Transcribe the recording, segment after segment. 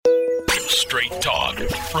Straight talk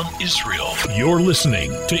from Israel. You're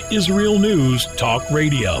listening to Israel News Talk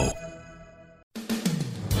Radio.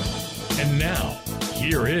 And now,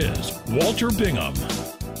 here is Walter Bingham.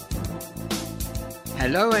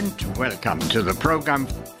 Hello and welcome to the program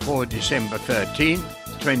for December 13th,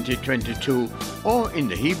 2022, or in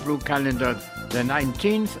the Hebrew calendar, the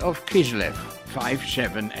 19th of Kislev,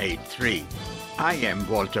 5783. I am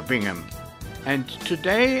Walter Bingham, and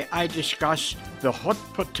today I discuss the hot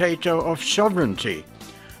potato of sovereignty.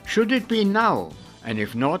 Should it be now? And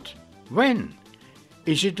if not, when?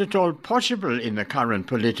 Is it at all possible in the current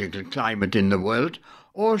political climate in the world,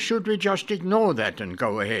 or should we just ignore that and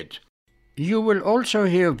go ahead? You will also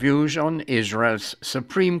hear views on Israel's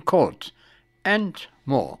Supreme Court, and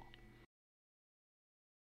more.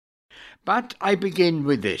 But I begin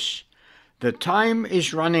with this. The time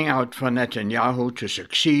is running out for Netanyahu to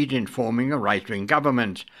succeed in forming a right-wing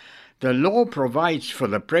government. The law provides for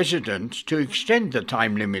the president to extend the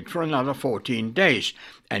time limit for another 14 days,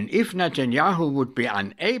 and if Netanyahu would be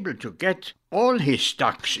unable to get all his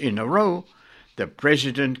ducks in a row, the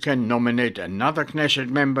president can nominate another Knesset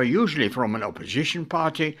member, usually from an opposition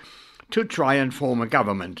party, to try and form a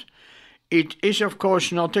government. It is, of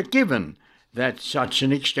course, not a given that such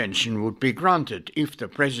an extension would be granted if the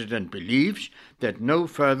president believes that no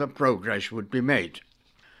further progress would be made.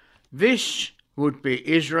 This would be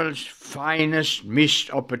Israel's finest missed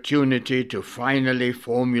opportunity to finally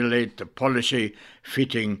formulate the policy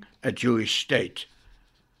fitting a Jewish state.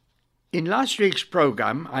 In last week's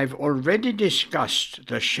program, I've already discussed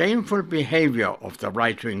the shameful behavior of the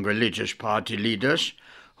right-wing religious party leaders,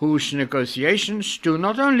 whose negotiations do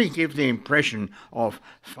not only give the impression of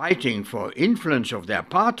fighting for influence of their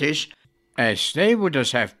parties, as they would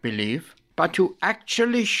have believed, but to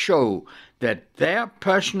actually show that their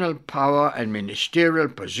personal power and ministerial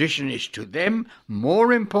position is to them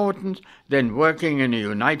more important than working in a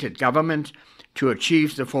united government to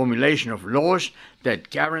achieve the formulation of laws that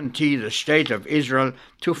guarantee the State of Israel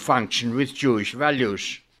to function with Jewish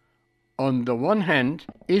values. On the one hand,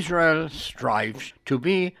 Israel strives to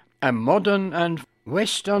be a modern and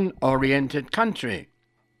Western-oriented country.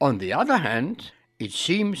 On the other hand, it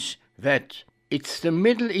seems that it's the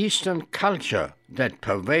Middle Eastern culture that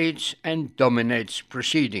pervades and dominates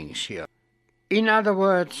proceedings here. In other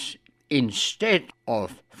words, instead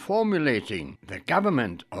of formulating the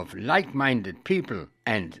government of like-minded people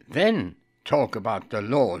and then talk about the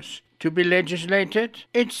laws to be legislated,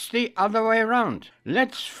 it's the other way around.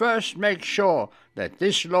 Let's first make sure that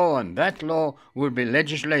this law and that law will be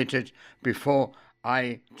legislated before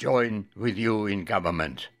I join with you in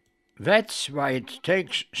government. That's why it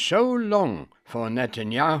takes so long for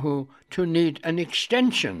Netanyahu to need an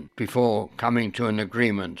extension before coming to an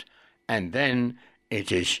agreement, and then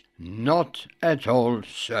it is not at all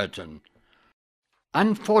certain.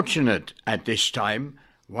 Unfortunate at this time,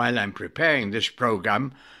 while I'm preparing this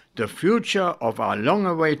program, the future of our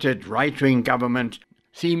long-awaited right-wing government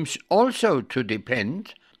seems also to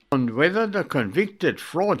depend on whether the convicted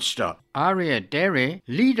fraudster Aryeh Deri,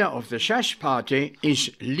 leader of the Shas party,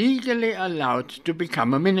 is legally allowed to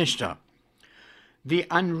become a minister. The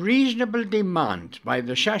unreasonable demand by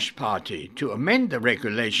the Shas party to amend the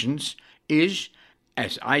regulations is,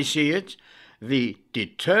 as I see it, the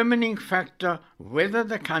determining factor whether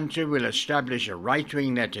the country will establish a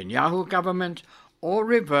right-wing Netanyahu government or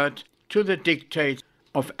revert to the dictate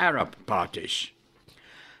of Arab parties.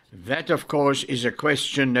 That, of course, is a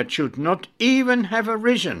question that should not even have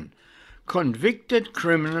arisen. Convicted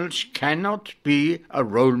criminals cannot be a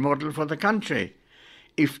role model for the country.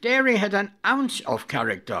 If Deri had an ounce of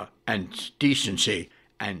character and decency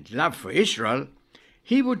and love for Israel,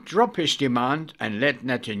 he would drop his demand and let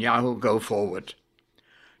Netanyahu go forward.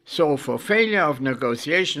 So for failure of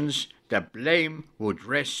negotiations, the blame would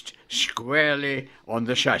rest squarely on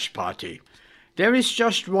the Shas party. There is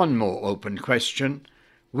just one more open question.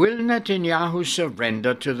 Will Netanyahu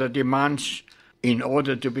surrender to the demands in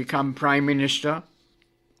order to become Prime Minister?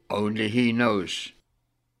 Only he knows.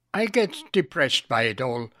 I get depressed by it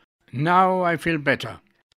all. Now I feel better.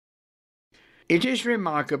 It is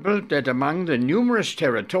remarkable that among the numerous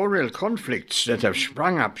territorial conflicts that have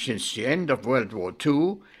sprung up since the end of World War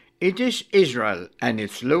II, it is Israel and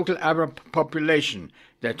its local Arab population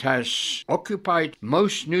that has occupied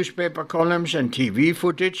most newspaper columns and TV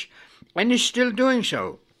footage and is still doing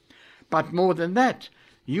so. But more than that,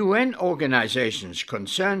 UN organizations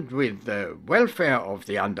concerned with the welfare of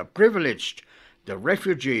the underprivileged, the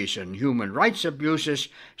refugees and human rights abuses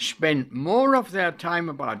spend more of their time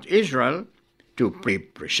about Israel, to be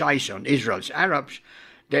precise on Israel's Arabs,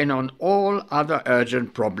 than on all other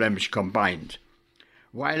urgent problems combined.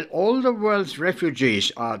 While all the world's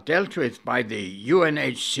refugees are dealt with by the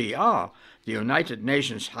UNHCR, the United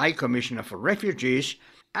Nations High Commissioner for Refugees,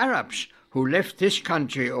 Arabs who left this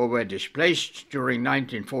country or were displaced during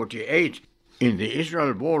 1948 in the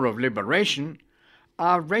Israel War of Liberation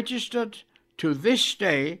are registered to this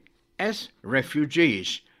day as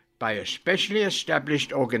refugees by a specially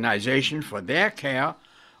established organization for their care,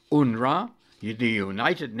 UNRWA, the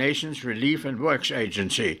United Nations Relief and Works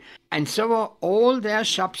Agency, and so are all their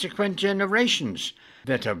subsequent generations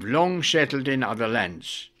that have long settled in other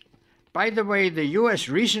lands. By the way, the US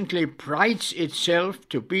recently prides itself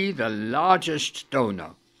to be the largest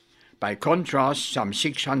donor. By contrast, some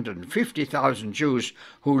 650,000 Jews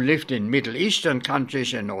who lived in Middle Eastern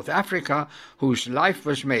countries and North Africa, whose life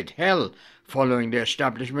was made hell following the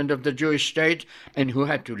establishment of the Jewish state and who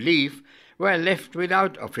had to leave, were left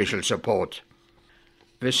without official support.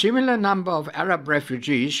 The similar number of Arab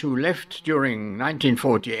refugees who left during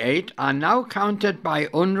 1948 are now counted by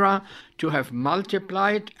UNRWA to have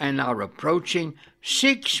multiplied and are approaching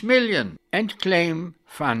 6 million and claim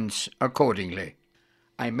funds accordingly.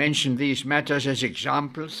 I mention these matters as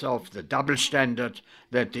examples of the double standard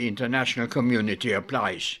that the international community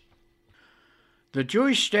applies. The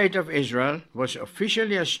Jewish State of Israel was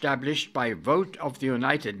officially established by vote of the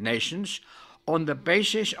United Nations on the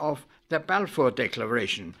basis of the Balfour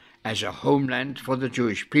Declaration as a homeland for the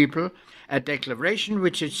Jewish people, a declaration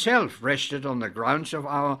which itself rested on the grounds of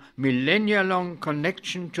our millennia-long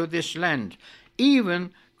connection to this land,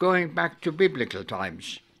 even going back to biblical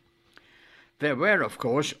times. There were, of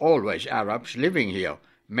course, always Arabs living here,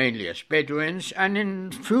 mainly as Bedouins, and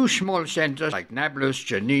in few small centers like Nablus,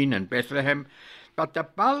 Jenin, and Bethlehem, but the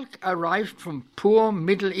bulk arrived from poor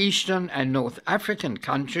Middle Eastern and North African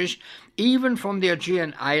countries, even from the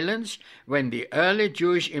Aegean Islands, when the early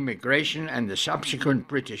Jewish immigration and the subsequent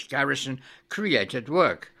British garrison created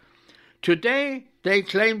work. Today, they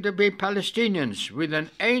claim to be Palestinians with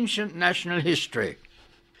an ancient national history.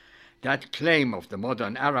 That claim of the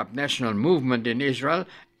modern Arab national movement in Israel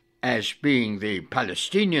as being the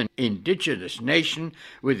Palestinian indigenous nation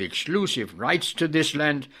with exclusive rights to this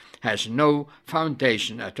land has no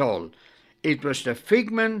foundation at all. It was the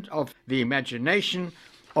figment of the imagination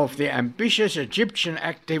of the ambitious Egyptian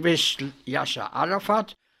activist Yasser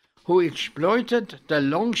Arafat, who exploited the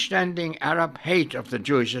long-standing Arab hate of the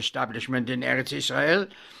Jewish establishment in Eretz Israel,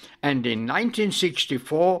 and in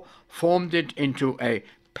 1964 formed it into a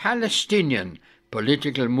Palestinian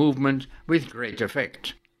political movement with great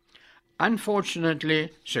effect.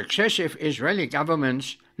 Unfortunately, successive Israeli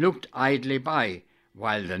governments looked idly by,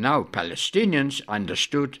 while the now Palestinians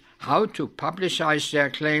understood how to publicize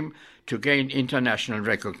their claim to gain international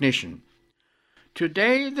recognition.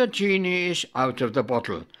 Today the genie is out of the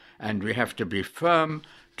bottle, and we have to be firm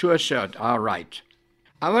to assert our right.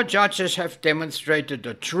 Our judges have demonstrated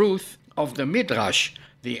the truth of the Midrash,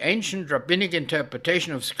 the ancient rabbinic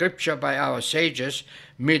interpretation of Scripture by our sages,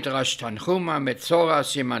 Midrash Tanchuma Metzora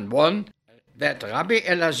Siman 1, that Rabbi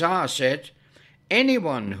Elazar said,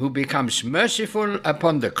 anyone who becomes merciful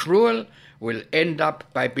upon the cruel will end up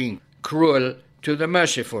by being cruel to the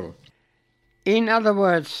merciful. In other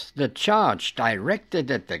words, the charge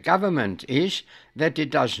directed at the government is that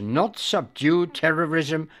it does not subdue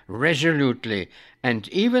terrorism resolutely and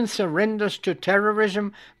even surrenders to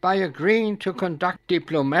terrorism by agreeing to conduct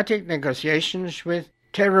diplomatic negotiations with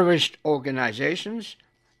terrorist organizations,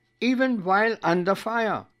 even while under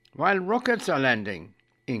fire, while rockets are landing,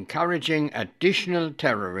 encouraging additional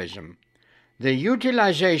terrorism. The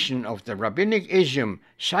utilization of the rabbinic idiom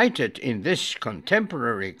cited in this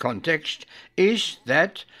contemporary context is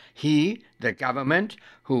that he, the government,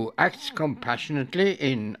 who acts compassionately,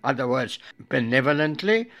 in other words,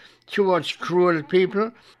 benevolently, towards cruel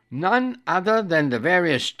people, none other than the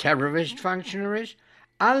various terrorist functionaries,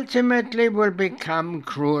 ultimately will become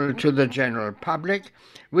cruel to the general public,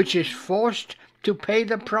 which is forced to pay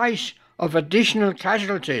the price of additional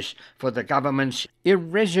casualties for the government's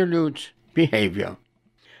irresolute behavior.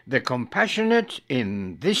 The compassionate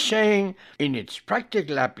in this saying, in its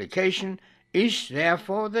practical application, is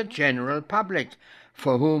therefore the general public,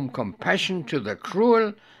 for whom compassion to the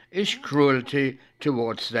cruel is cruelty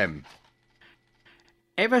towards them.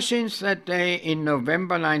 Ever since that day in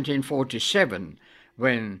November 1947,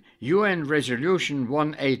 when UN Resolution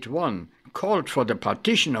 181 called for the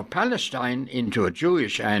partition of Palestine into a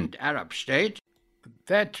Jewish and Arab state,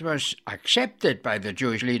 that was accepted by the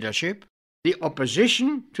Jewish leadership, the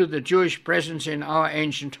opposition to the Jewish presence in our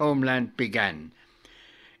ancient homeland began.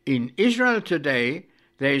 In Israel today,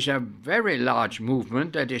 there is a very large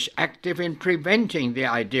movement that is active in preventing the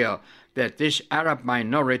idea that this Arab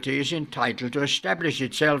minority is entitled to establish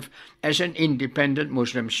itself as an independent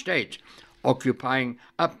Muslim state, occupying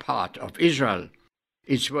a part of Israel.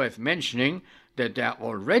 It's worth mentioning that there are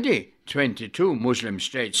already 22 Muslim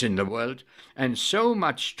states in the world, and so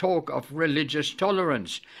much talk of religious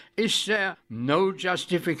tolerance. Is there no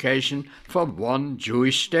justification for one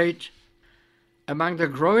Jewish state? Among the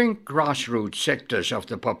growing grassroots sectors of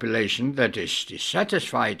the population that is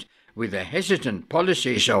dissatisfied with the hesitant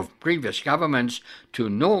policies of previous governments to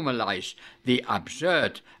normalize the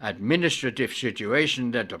absurd administrative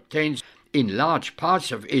situation that obtains in large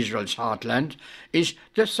parts of Israel's heartland, is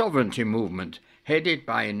the sovereignty movement, headed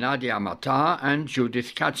by Nadia Matar and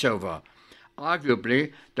Judith Katzover,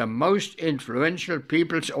 arguably the most influential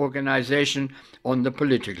people's organization on the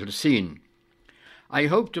political scene. I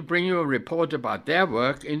hope to bring you a report about their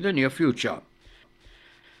work in the near future.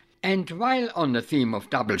 And while on the theme of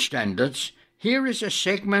double standards, here is a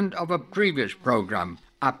segment of a previous program,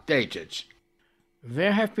 updated.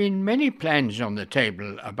 There have been many plans on the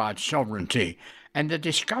table about sovereignty, and the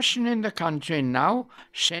discussion in the country now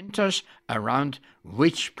centers around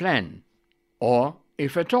which plan, or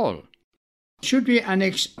if at all. Should we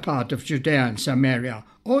annex part of Judea and Samaria,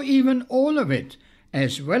 or even all of it,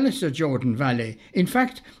 as well as the Jordan Valley, in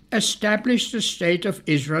fact, establish the state of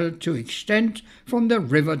Israel to extend from the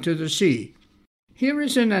river to the sea? Here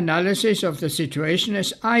is an analysis of the situation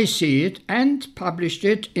as I see it, and published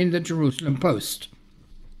it in the Jerusalem Post.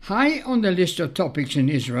 High on the list of topics in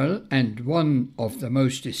Israel, and one of the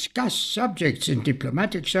most discussed subjects in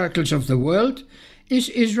diplomatic circles of the world, is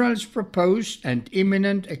Israel's proposed and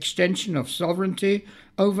imminent extension of sovereignty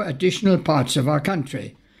over additional parts of our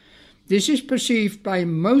country. This is perceived by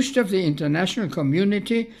most of the international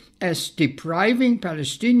community as depriving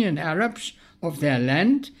Palestinian Arabs of their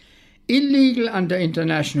land, illegal under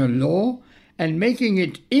international law, and making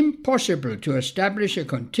it impossible to establish a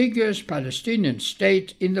contiguous Palestinian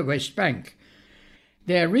state in the West Bank.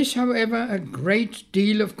 There is, however, a great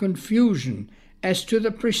deal of confusion as to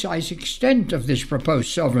the precise extent of this proposed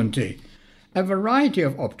sovereignty. A variety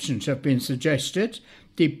of options have been suggested,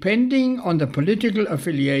 depending on the political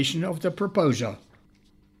affiliation of the proposer.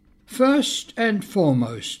 First and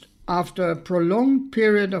foremost, after a prolonged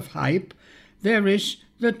period of hype, there is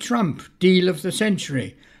the Trump deal of the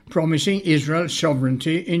century, promising Israel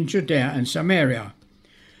sovereignty in Judea and Samaria.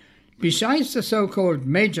 Besides the so-called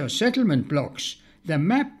major settlement blocks, the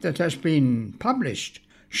map that has been published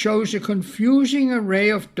shows a confusing array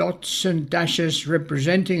of dots and dashes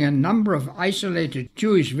representing a number of isolated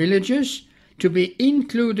Jewish villages to be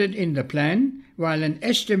included in the plan, while an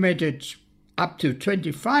estimated up to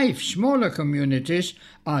 25 smaller communities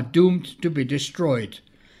are doomed to be destroyed.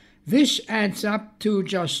 This adds up to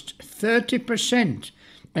just 30%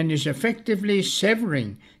 and is effectively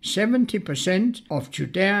severing 70% of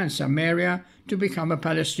Judea and Samaria to become a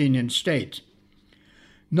Palestinian state.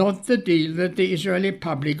 Not the deal that the Israeli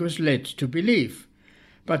public was led to believe,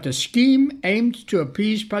 but a scheme aimed to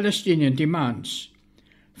appease Palestinian demands.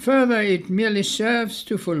 Further, it merely serves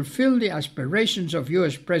to fulfill the aspirations of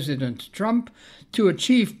US President Trump to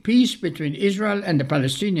achieve peace between Israel and the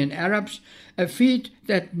Palestinian Arabs, a feat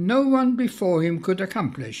that no one before him could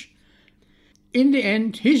accomplish. In the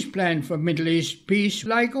end, his plan for Middle East peace,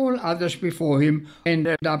 like all others before him,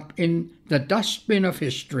 ended up in the dustbin of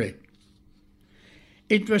history.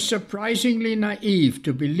 It was surprisingly naive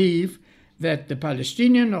to believe that the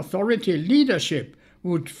Palestinian Authority leadership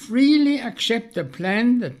would freely accept a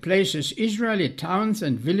plan that places Israeli towns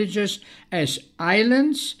and villages as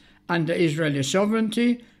islands under Israeli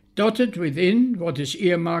sovereignty, dotted within what is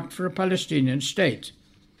earmarked for a Palestinian state.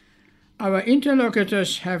 Our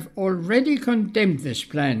interlocutors have already condemned this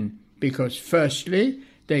plan because, firstly,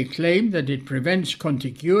 they claim that it prevents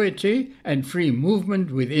contiguity and free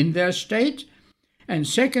movement within their state, and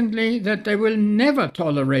secondly, that they will never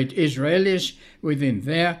tolerate Israelis within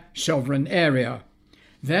their sovereign area.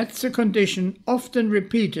 That's a condition often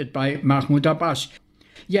repeated by Mahmoud Abbas.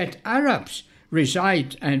 Yet Arabs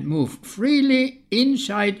reside and move freely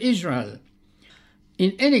inside Israel.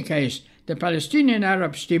 In any case, the Palestinian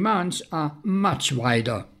Arabs' demands are much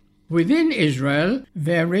wider. Within Israel,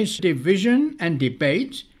 there is division and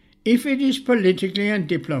debate if it is politically and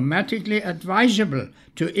diplomatically advisable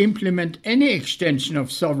to implement any extension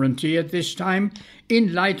of sovereignty at this time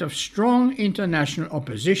in light of strong international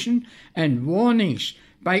opposition and warnings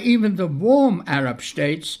by even the warm Arab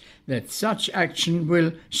states that such action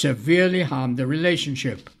will severely harm the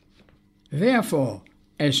relationship. Therefore,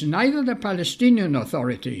 as neither the Palestinian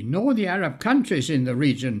Authority nor the Arab countries in the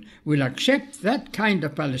region will accept that kind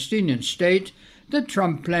of Palestinian state, the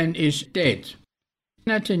Trump plan is dead.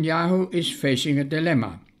 Netanyahu is facing a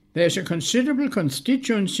dilemma. There's a considerable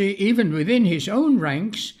constituency, even within his own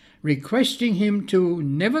ranks, requesting him to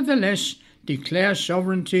nevertheless declare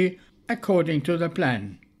sovereignty according to the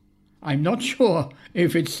plan. I'm not sure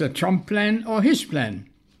if it's the Trump plan or his plan.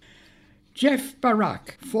 Jeff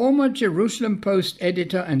Barak, former Jerusalem Post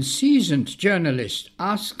editor and seasoned journalist,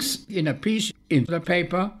 asks in a piece in the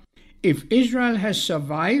paper, if Israel has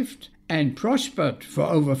survived and prospered for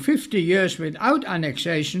over 50 years without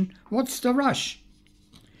annexation, what's the rush?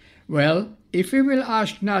 Well, if we will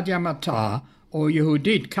ask Nadia Matar or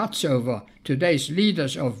Yehudit Katzover, today's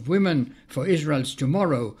leaders of Women for Israel's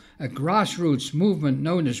Tomorrow, a grassroots movement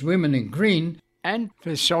known as Women in Green, and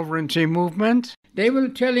the Sovereignty Movement, they will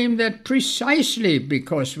tell him that precisely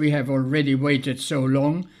because we have already waited so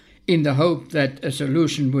long, in the hope that a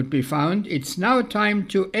solution would be found, it's now time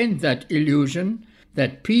to end that illusion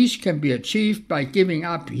that peace can be achieved by giving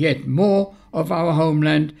up yet more of our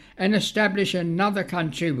homeland and establish another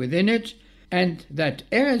country within it, and that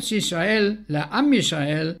Eretz Israel, La'am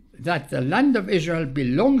Yisrael, that the land of Israel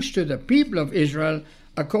belongs to the people of Israel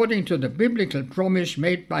according to the biblical promise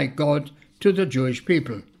made by God to the Jewish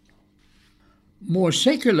people. More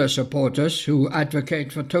secular supporters who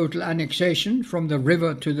advocate for total annexation from the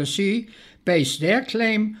river to the sea base their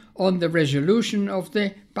claim on the resolution of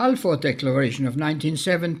the Balfour Declaration of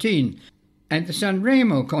 1917 and the San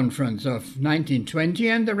Remo Conference of 1920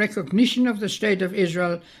 and the recognition of the State of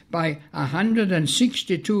Israel by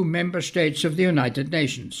 162 member states of the United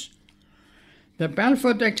Nations. The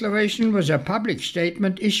Balfour Declaration was a public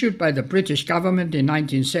statement issued by the British government in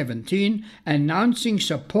 1917 announcing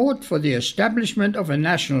support for the establishment of a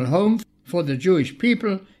national home for the Jewish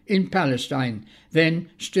people in Palestine, then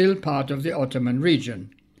still part of the Ottoman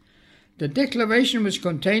region. The declaration was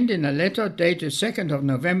contained in a letter dated 2nd of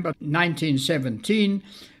November 1917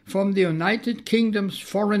 from the United Kingdom's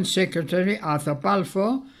Foreign Secretary Arthur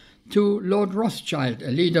Balfour to Lord Rothschild, a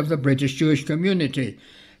leader of the British Jewish community,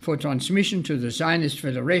 for transmission to the Zionist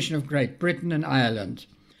Federation of Great Britain and Ireland.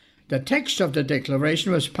 The text of the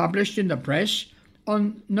declaration was published in the press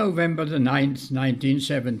on November the 9th,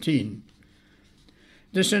 1917.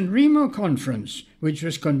 The San Remo Conference, which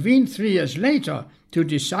was convened 3 years later to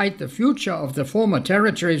decide the future of the former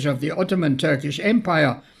territories of the Ottoman Turkish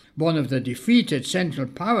Empire, one of the defeated Central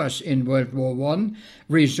Powers in World War I,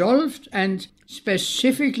 resolved and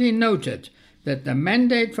specifically noted that the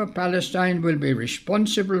mandate for Palestine will be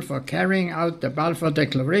responsible for carrying out the Balfour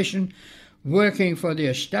Declaration, working for the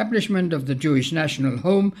establishment of the Jewish national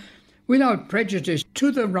home without prejudice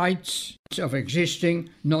to the rights of existing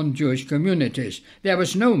non-Jewish communities. There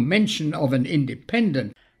was no mention of an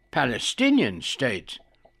independent Palestinian state.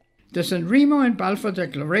 The San Remo and Balfour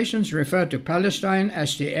Declarations refer to Palestine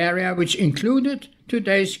as the area which included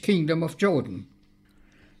today's Kingdom of Jordan.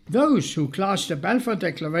 Those who class the Balfour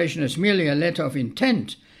Declaration as merely a letter of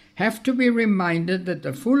intent have to be reminded that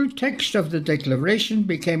the full text of the declaration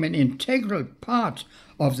became an integral part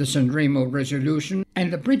of the San Remo resolution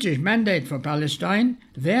and the British mandate for Palestine,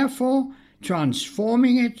 therefore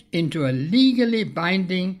transforming it into a legally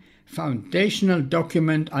binding foundational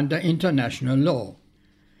document under international law.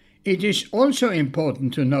 It is also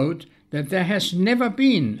important to note that there has never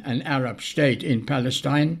been an Arab state in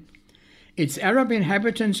Palestine. Its Arab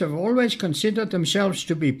inhabitants have always considered themselves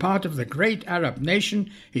to be part of the great Arab nation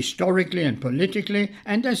historically and politically,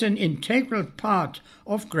 and as an integral part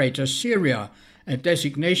of Greater Syria, a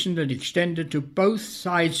designation that extended to both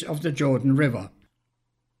sides of the Jordan River.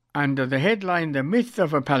 Under the headline "The Myth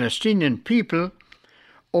of a Palestinian People,"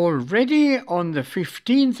 already on the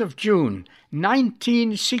 15th of June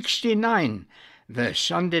 1969, the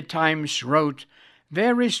Sunday Times wrote,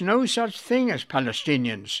 "There is no such thing as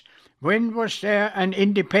Palestinians. When was there an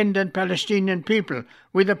independent Palestinian people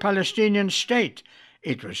with a Palestinian state?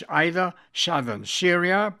 It was either southern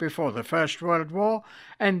Syria before the First World War,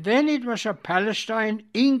 and then it was a Palestine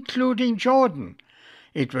including Jordan.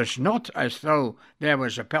 It was not as though there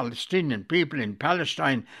was a Palestinian people in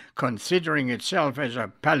Palestine considering itself as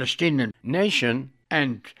a Palestinian nation,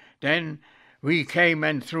 and then we came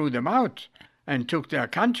and threw them out and took their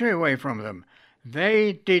country away from them.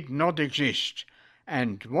 They did not exist."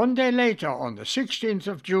 And one day later, on the 16th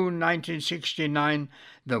of June 1969,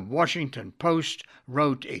 the Washington Post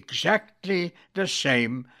wrote exactly the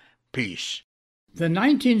same piece. The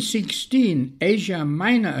 1916 Asia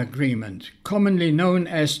Minor Agreement, commonly known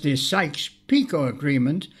as the Sykes-Picot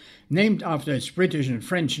Agreement, named after its British and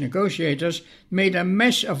French negotiators, made a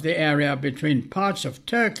mess of the area between parts of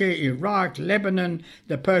Turkey, Iraq, Lebanon,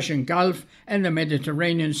 the Persian Gulf, and the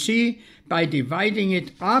Mediterranean Sea by dividing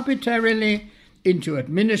it arbitrarily into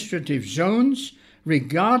administrative zones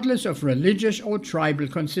regardless of religious or tribal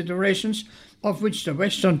considerations, of which the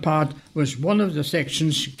western part was one of the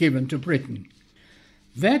sections given to Britain.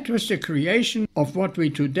 That was the creation of what we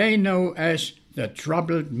today know as the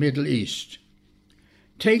troubled Middle East.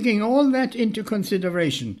 Taking all that into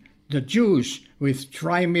consideration, the Jews, with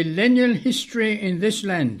trimillennial history in this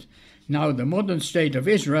land, now the modern state of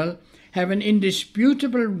Israel, have an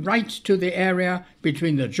indisputable right to the area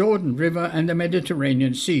between the Jordan River and the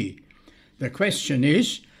Mediterranean Sea. The question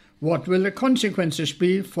is, what will the consequences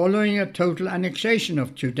be following a total annexation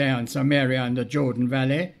of Judea and Samaria and the Jordan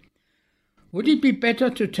Valley? Would it be better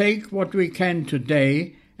to take what we can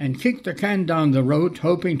today and kick the can down the road,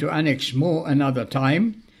 hoping to annex more another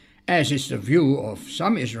time, as is the view of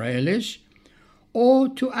some Israelis, or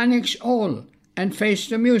to annex all and face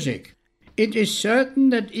the music? It is certain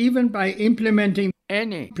that even by implementing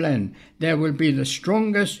any plan, there will be the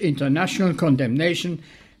strongest international condemnation,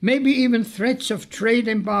 maybe even threats of trade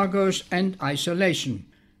embargoes and isolation.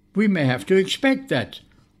 We may have to expect that,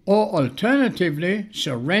 or alternatively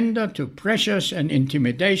surrender to pressures and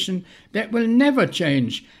intimidation that will never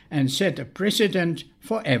change and set a precedent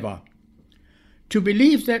forever. To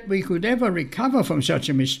believe that we could ever recover from such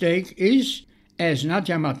a mistake is, as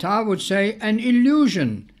Nadia Matar would say, an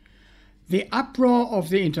illusion. The uproar of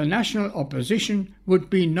the international opposition would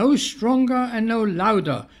be no stronger and no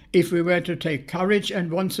louder if we were to take courage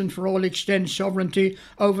and once and for all extend sovereignty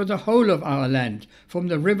over the whole of our land, from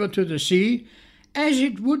the river to the sea, as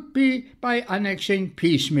it would be by annexing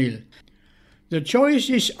piecemeal. The choice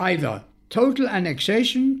is either total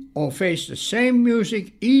annexation or face the same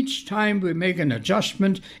music each time we make an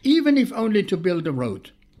adjustment, even if only to build a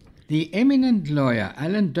road. The eminent lawyer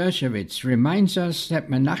Alan Dershowitz reminds us that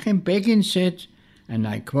Menachem Begin said, and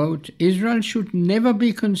I quote, "Israel should never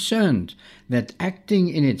be concerned that acting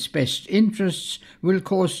in its best interests will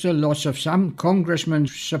cause the loss of some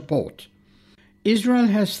congressman's support. Israel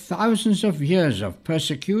has thousands of years of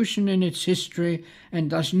persecution in its history and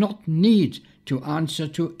does not need to answer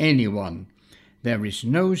to anyone. There is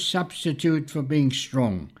no substitute for being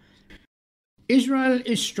strong. Israel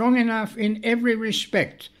is strong enough in every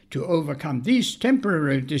respect to overcome these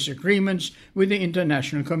temporary disagreements with the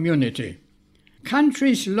international community.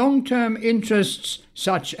 Countries' long-term interests,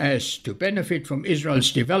 such as to benefit from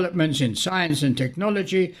Israel's developments in science and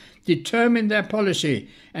technology, determine their policy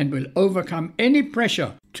and will overcome any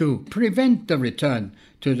pressure to prevent the return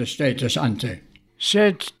to the status ante,"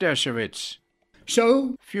 said Dershowitz.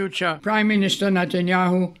 So, future Prime Minister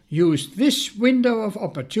Netanyahu, use this window of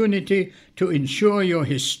opportunity to ensure your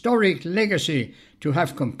historic legacy to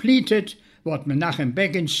have completed what Menachem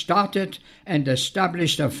Begin started and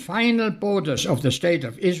established the final borders of the State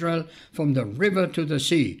of Israel from the river to the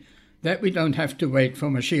sea, that we don't have to wait for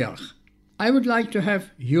Mashiach. I would like to have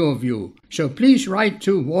your view, so please write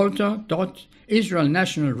to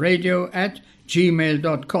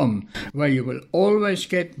walter.israelnationalradio@gmail.com, where you will always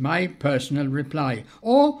get my personal reply,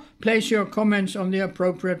 or place your comments on the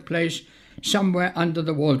appropriate place somewhere under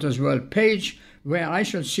the Walter's World page, where I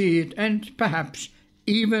shall see it and perhaps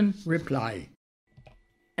even reply.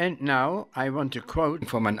 And now I want to quote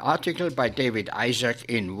from an article by David Isaac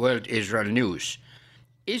in World Israel News.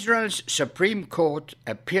 Israel's Supreme Court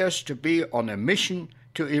appears to be on a mission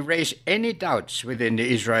to erase any doubts within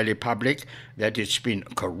the Israeli public that it's been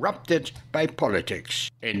corrupted by politics.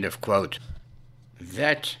 End of quote.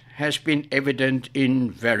 That has been evident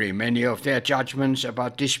in very many of their judgments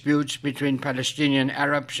about disputes between Palestinian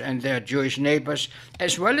Arabs and their Jewish neighbors,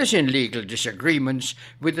 as well as in legal disagreements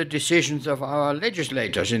with the decisions of our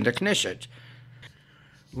legislators in the Knesset.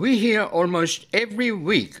 We hear almost every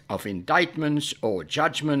week of indictments or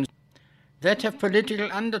judgments that have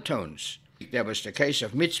political undertones. There was the case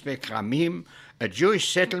of Mitzpe Kramim, a Jewish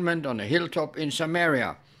settlement on a hilltop in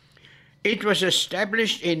Samaria. It was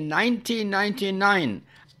established in 1999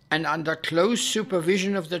 and under close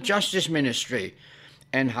supervision of the Justice Ministry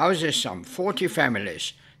and houses some 40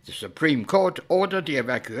 families. The Supreme Court ordered the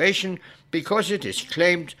evacuation because it is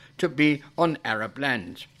claimed to be on Arab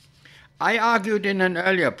land. I argued in an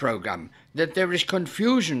earlier program that there is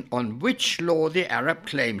confusion on which law the Arab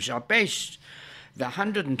claims are based. The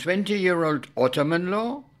 120-year-old Ottoman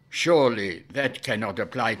law? Surely that cannot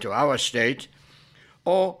apply to our state.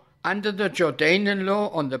 Or under the Jordanian law,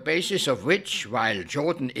 on the basis of which, while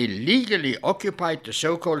Jordan illegally occupied the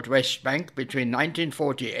so-called West Bank between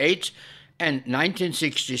 1948 and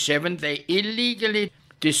 1967, they illegally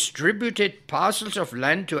distributed parcels of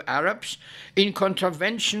land to Arabs in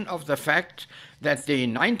contravention of the fact that the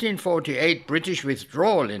 1948 British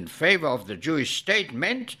withdrawal in favor of the Jewish state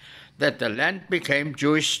meant that the land became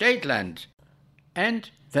Jewish state land. and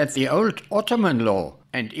that the old Ottoman law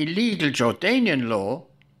and illegal Jordanian law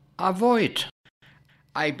are void.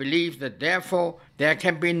 I believe that therefore there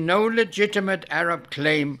can be no legitimate Arab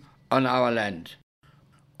claim on our land.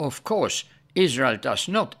 Of course, Israel does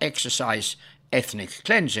not exercise ethnic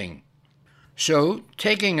cleansing. So,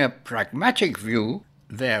 taking a pragmatic view,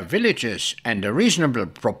 their villages and a reasonable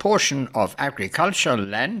proportion of agricultural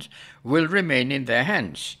land will remain in their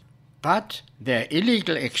hands. But their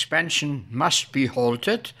illegal expansion must be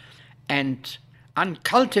halted, and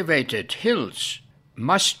uncultivated hills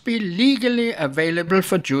must be legally available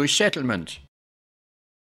for Jewish settlement.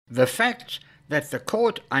 The fact that the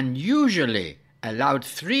court unusually allowed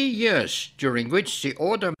 3 years during which the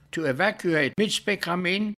order to evacuate Mitzpe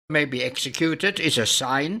Kramin may be executed is a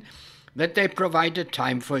sign that they provided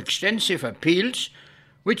time for extensive appeals,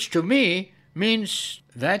 which to me means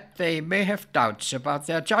that they may have doubts about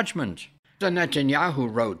their judgment.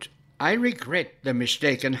 Netanyahu wrote, "I regret the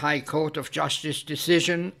mistaken High Court of Justice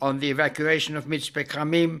decision on the evacuation of Mitzpe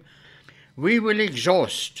Kramin. We will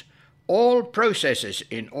exhaust all processes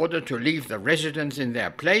in order to leave the residents in their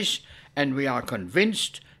place, and we are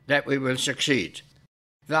convinced that we will succeed."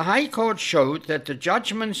 The High Court showed that the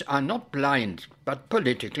judgments are not blind, but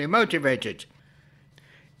politically motivated.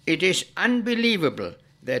 It is unbelievable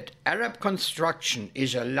that Arab construction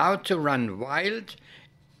is allowed to run wild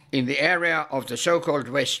in the area of the so-called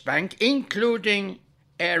West Bank, including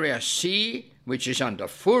Area C, which is under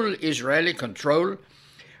full Israeli control,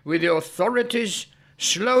 with the authorities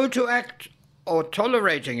slow to act or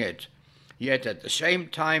tolerating it. Yet at the same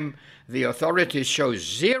time, the authorities show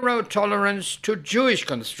zero tolerance to Jewish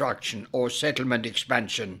construction or settlement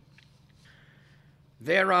expansion.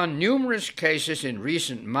 There are numerous cases in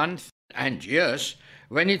recent months and years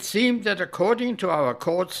when it seemed that, according to our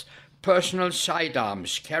courts, personal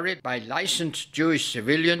sidearms carried by licensed Jewish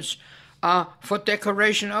civilians are for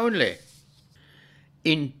decoration only.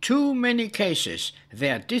 In too many cases,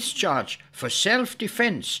 their discharge for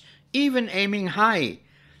self-defense, even aiming high,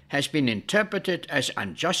 has been interpreted as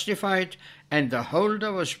unjustified, and the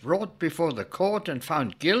holder was brought before the court and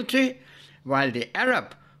found guilty, while the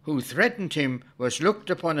Arab who threatened him was looked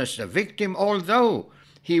upon as the victim, although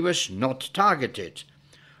he was not targeted.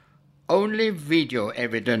 Only video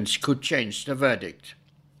evidence could change the verdict.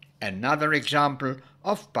 Another example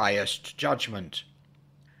of biased judgment.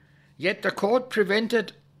 Yet the court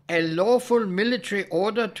prevented a lawful military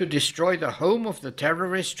order to destroy the home of the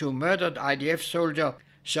terrorist who murdered IDF soldier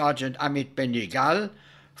Sergeant Amit Ben Yigal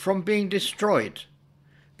from being destroyed.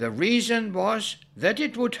 The reason was that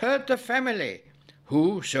it would hurt the family,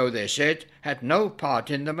 who, so they said, had no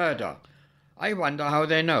part in the murder. I wonder how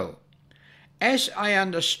they know. As I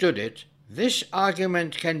understood it, this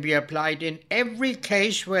argument can be applied in every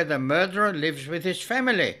case where the murderer lives with his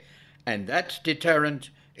family, and that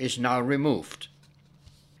deterrent is now removed.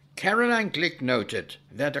 Caroline Glick noted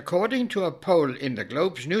that according to a poll in the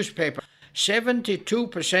Globe's newspaper,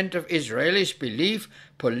 72% of Israelis believe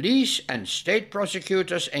police and state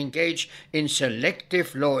prosecutors engage in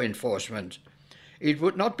selective law enforcement. It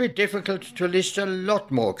would not be difficult to list a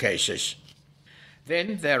lot more cases.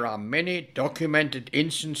 Then there are many documented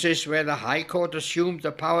instances where the High Court assumed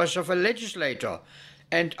the powers of a legislator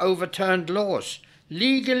and overturned laws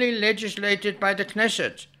legally legislated by the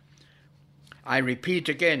Knesset. I repeat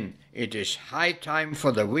again, it is high time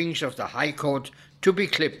for the wings of the High Court to be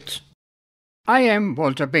clipped. I am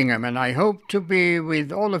Walter Bingham, and I hope to be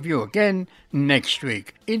with all of you again next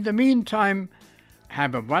week. In the meantime,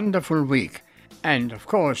 have a wonderful week, and of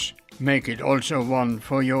course, make it also one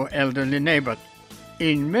for your elderly neighbor.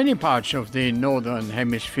 In many parts of the northern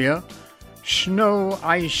hemisphere, snow,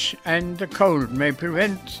 ice, and the cold may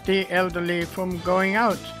prevent the elderly from going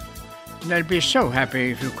out. They'll be so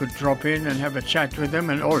happy if you could drop in and have a chat with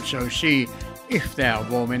them and also see if they are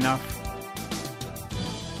warm enough.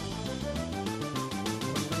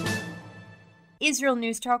 Israel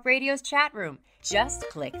News Talk Radio's chat room. Just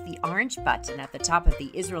click the orange button at the top of the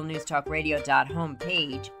IsraelNewsTalkRadio.home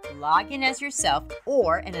page, log in as yourself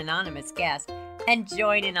or an anonymous guest, and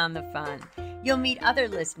join in on the fun. You'll meet other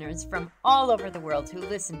listeners from all over the world who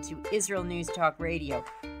listen to Israel News Talk Radio,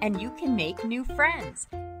 and you can make new friends.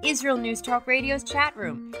 Israel News Talk Radio's chat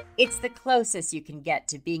room. It's the closest you can get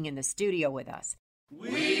to being in the studio with us.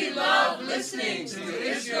 We love listening to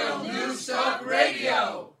Israel News Talk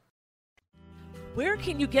Radio. Where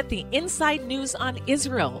can you get the inside news on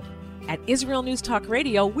Israel? At Israel News Talk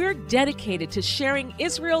Radio, we're dedicated to sharing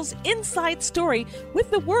Israel's inside story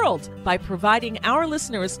with the world by providing our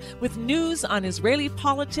listeners with news on Israeli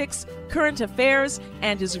politics, current affairs,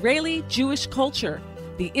 and Israeli Jewish culture.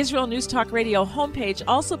 The Israel News Talk Radio homepage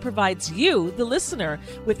also provides you, the listener,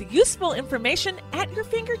 with useful information at your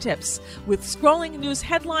fingertips, with scrolling news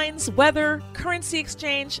headlines, weather, currency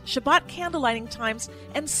exchange, Shabbat candlelighting times,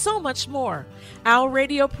 and so much more. Our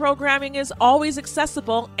radio programming is always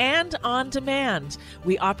accessible and on demand.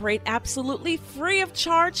 We operate absolutely free of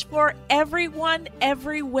charge for everyone,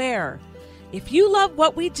 everywhere. If you love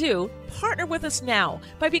what we do, partner with us now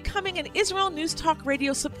by becoming an Israel News Talk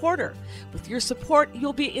Radio supporter. With your support,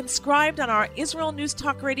 you'll be inscribed on our Israel News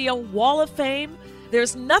Talk Radio Wall of Fame.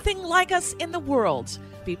 There's nothing like us in the world.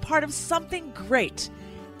 Be part of something great.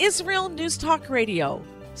 Israel News Talk Radio.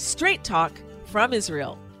 Straight talk from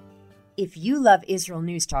Israel. If you love Israel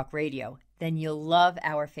News Talk Radio, then you'll love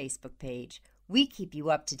our Facebook page. We keep you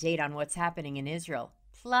up to date on what's happening in Israel,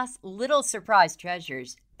 plus little surprise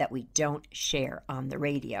treasures that we don't share on the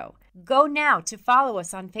radio. Go now to follow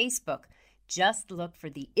us on Facebook. Just look for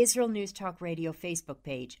the Israel News Talk Radio Facebook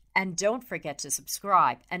page, and don't forget to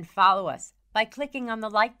subscribe and follow us by clicking on the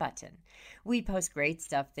like button. We post great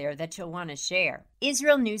stuff there that you'll want to share.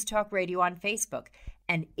 Israel News Talk Radio on Facebook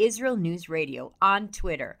and Israel News Radio on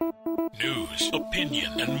Twitter. News,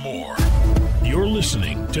 opinion, and more. You're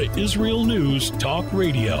listening to Israel News Talk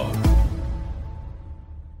Radio.